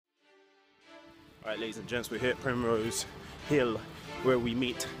Alright, ladies and gents, we're here at Primrose Hill where we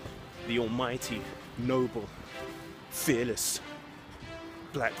meet the almighty, noble, fearless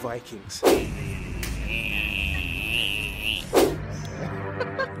Black Vikings. Is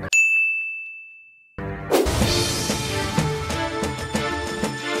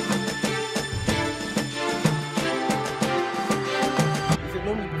it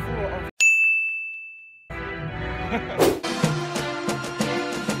normally before or after?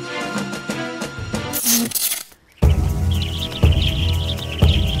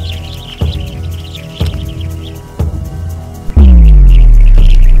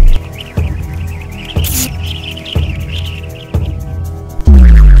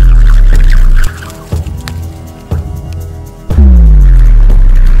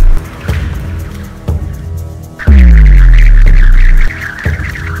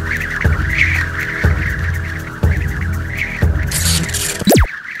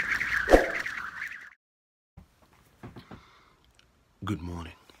 Good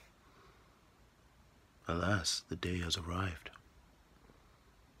morning. Alas, the day has arrived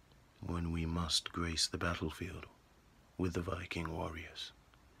when we must grace the battlefield with the Viking warriors.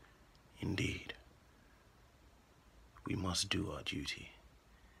 Indeed, we must do our duty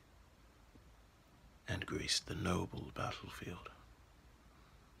and grace the noble battlefield.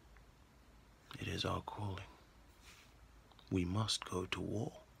 It is our calling. We must go to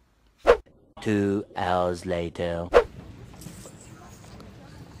war. 2 hours later.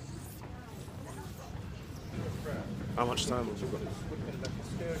 How much time have we got?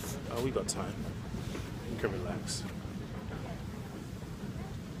 Oh, we got time. We can relax.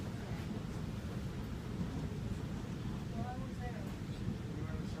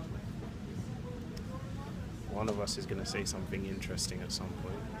 One of us is going to say something interesting at some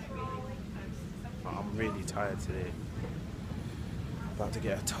point. I'm really tired today. About to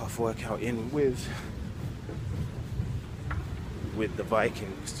get a tough workout in with the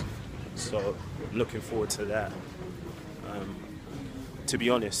Vikings. So I'm looking forward to that. To be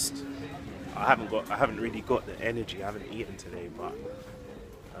honest, I haven't really got the energy. I haven't eaten today, but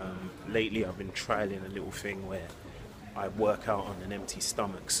lately I've been trialing a little thing where I work out on an empty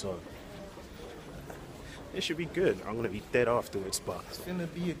stomach, so it should be good. I'm gonna be dead afterwards, but It's gonna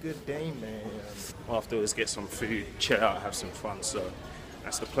be a good day, man. afterwards get some food, chill out, have some fun. So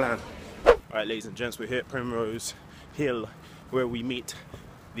that's the plan. All right, ladies and gents, we're here at Primrose Hill where we meet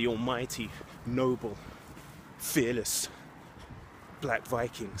the almighty, noble, fearless Black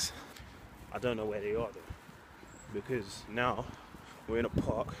Vikings. I don't know where they are though, because now we're in a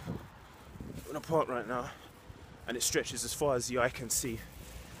park. We're in a park right now, and it stretches as far as the eye can see.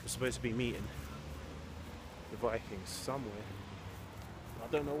 We're supposed to be meeting the Vikings somewhere. I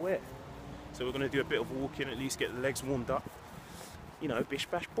don't know where. So we're gonna do a bit of walking, at least get the legs warmed up. You know, bish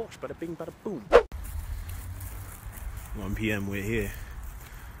bash bosh, bada bing bada boom. 1 PM, we're here.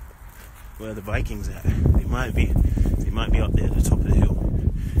 Where are the Vikings at? They might be up there at the top of the hill.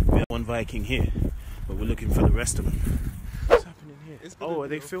 We have one Viking here, but we're looking for the rest of them. What's happening here? Oh, are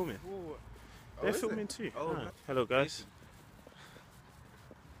they filming? They're filming too. Oh, Ah. Hello guys.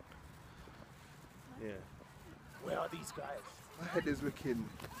 Yeah. Where are these guys? My head is looking.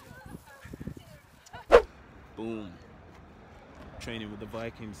 Boom. Training with the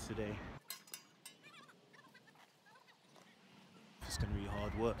Vikings today. It's gonna be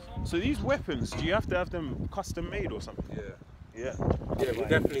hard work. So these weapons, do you have to have them custom made or something? Yeah. Yeah. Yeah, we'll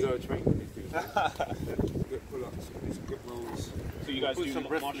definitely go train with these things. Good pull-ups, good rolls. So you guys Put do some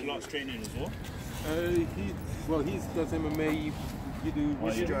martial arts training as well? He does MMA. You do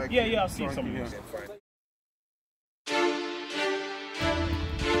wrist drag. Yeah, I've seen some of Yeah. these.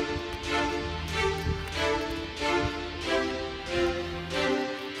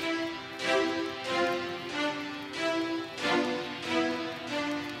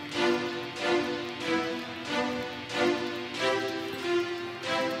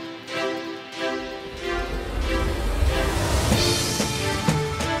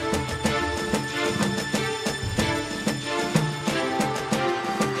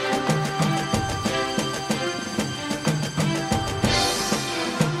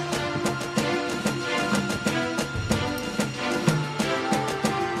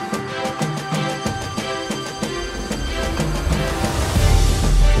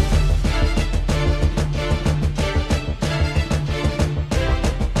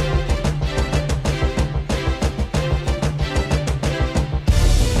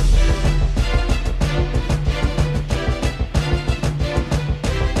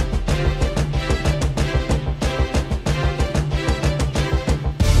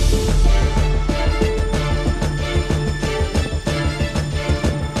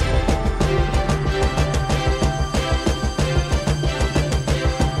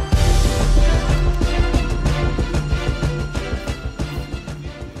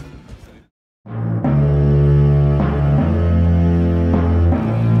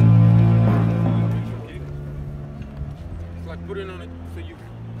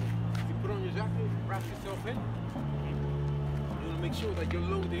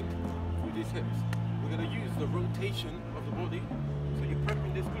 rotation of the body. So you're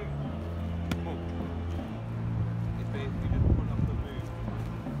prepping this glute. Come on. It's basically just pull up the move.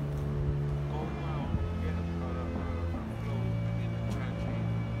 Go round, get a flow in the pantry.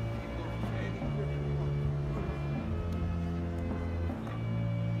 You go for any grip you want. Pull up.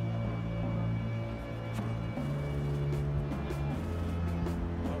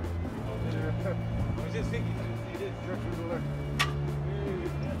 I just think you did stretch with the leg.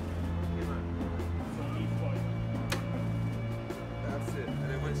 That's it. And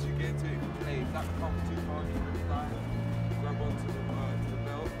then once you get to it, hey, if that comes too far, you can dive, grab onto the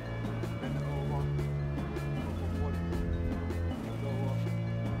belt, bend it over, up on one, and go up.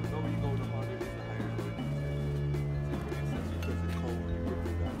 The lower you go, the harder it is, the higher it goes. It's pretty essential because it's cold when you grip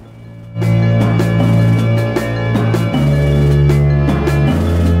through that.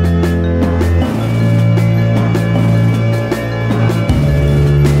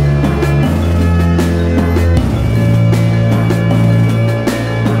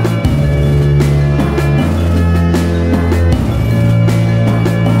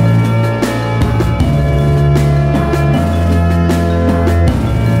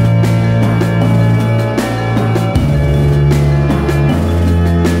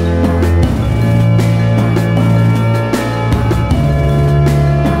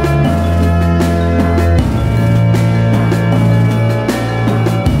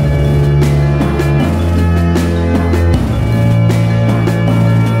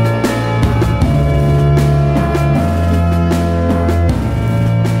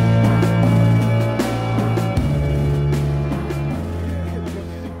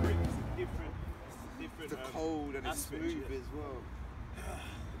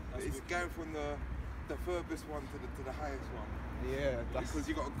 It's going from the furthest one to the highest one. Yeah, that's because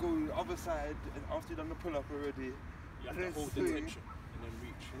you got to go the other side, and after you've done the pull up already, you have to hold the swing tension and then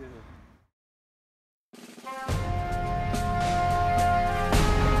reach. Yeah.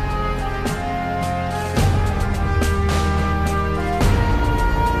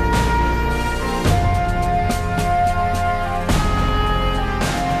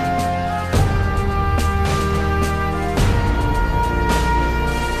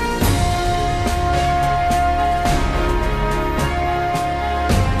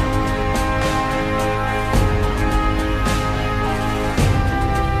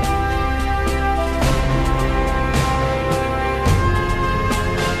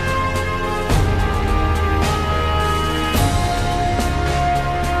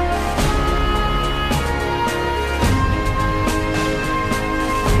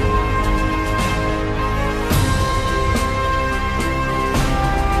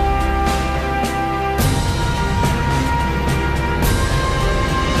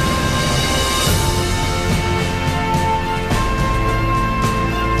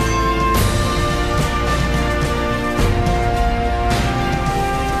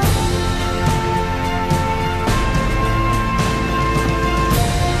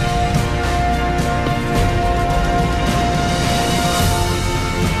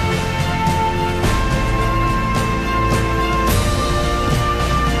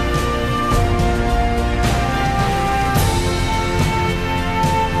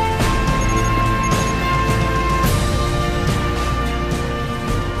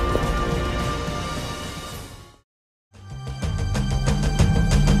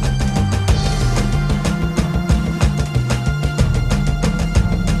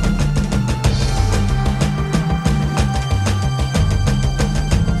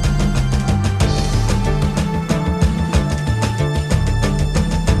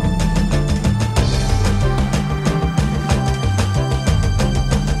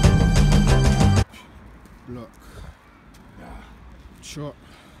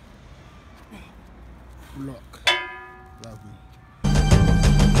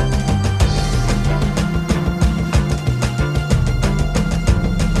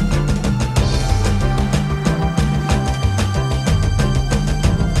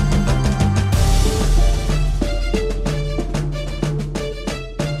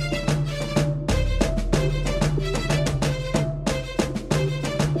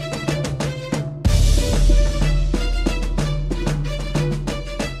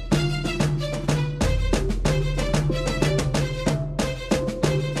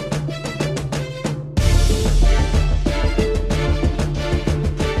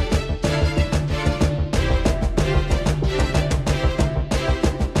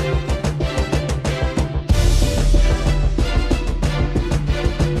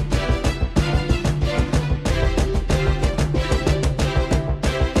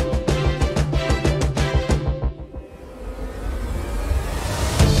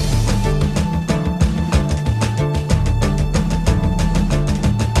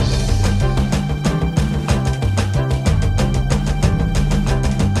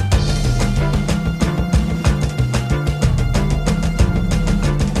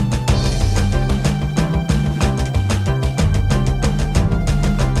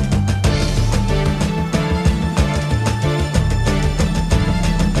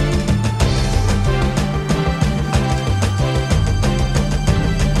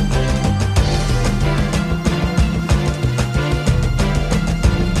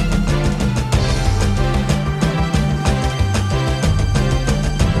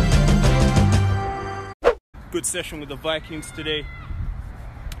 session with the Vikings today.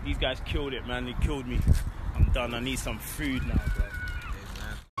 These guys killed it, man. They killed me. I'm done. I need some food now, bro.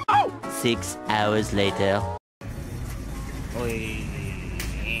 6 hours later. Oi.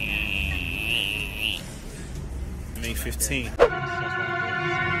 May 15. If it's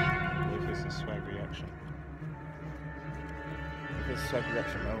a swag reaction. If it's a swag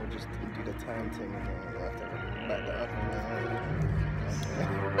reaction, I will just do the time thing and then I'll have to back that up and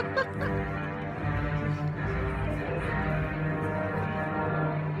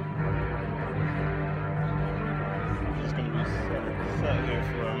Just gonna be sat here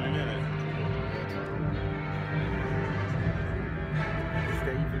for a minute.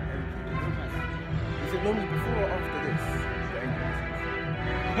 Is it normally before or after this?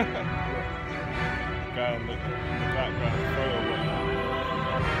 Guy in the background photo whatnot.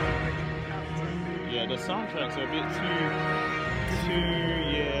 Yeah, the soundtracks are a bit too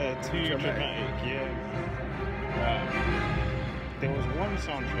dramatic. Yeah. There was one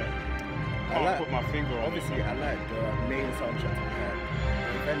soundtrack. Can't put my finger on. Obviously, I like the main soundtrack.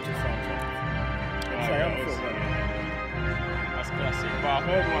 The Avengers soundtrack. The triumphant one. That's classic. But I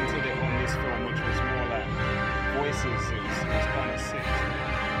heard one today on this film which was more like voices. It's kind of sick.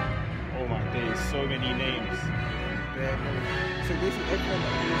 Oh my days, so many names. So basically everyone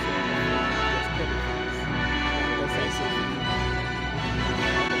that does it gets credit for this. That's like something.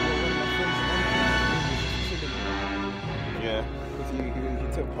 Yeah. Because he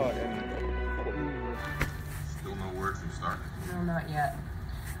took part in. Still no word from start. No, not yet.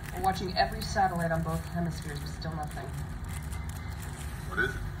 We're watching every satellite on both hemispheres, but still nothing. What is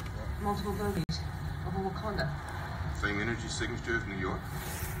it? Multiple bogeys over Wakanda. Same energy signature as New York?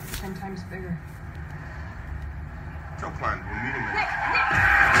 10 times bigger. Tell Klein, we'll meet him there.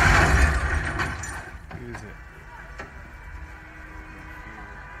 Who is it?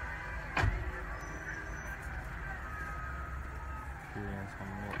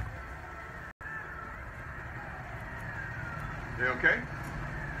 They okay?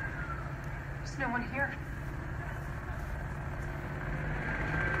 There's no one here.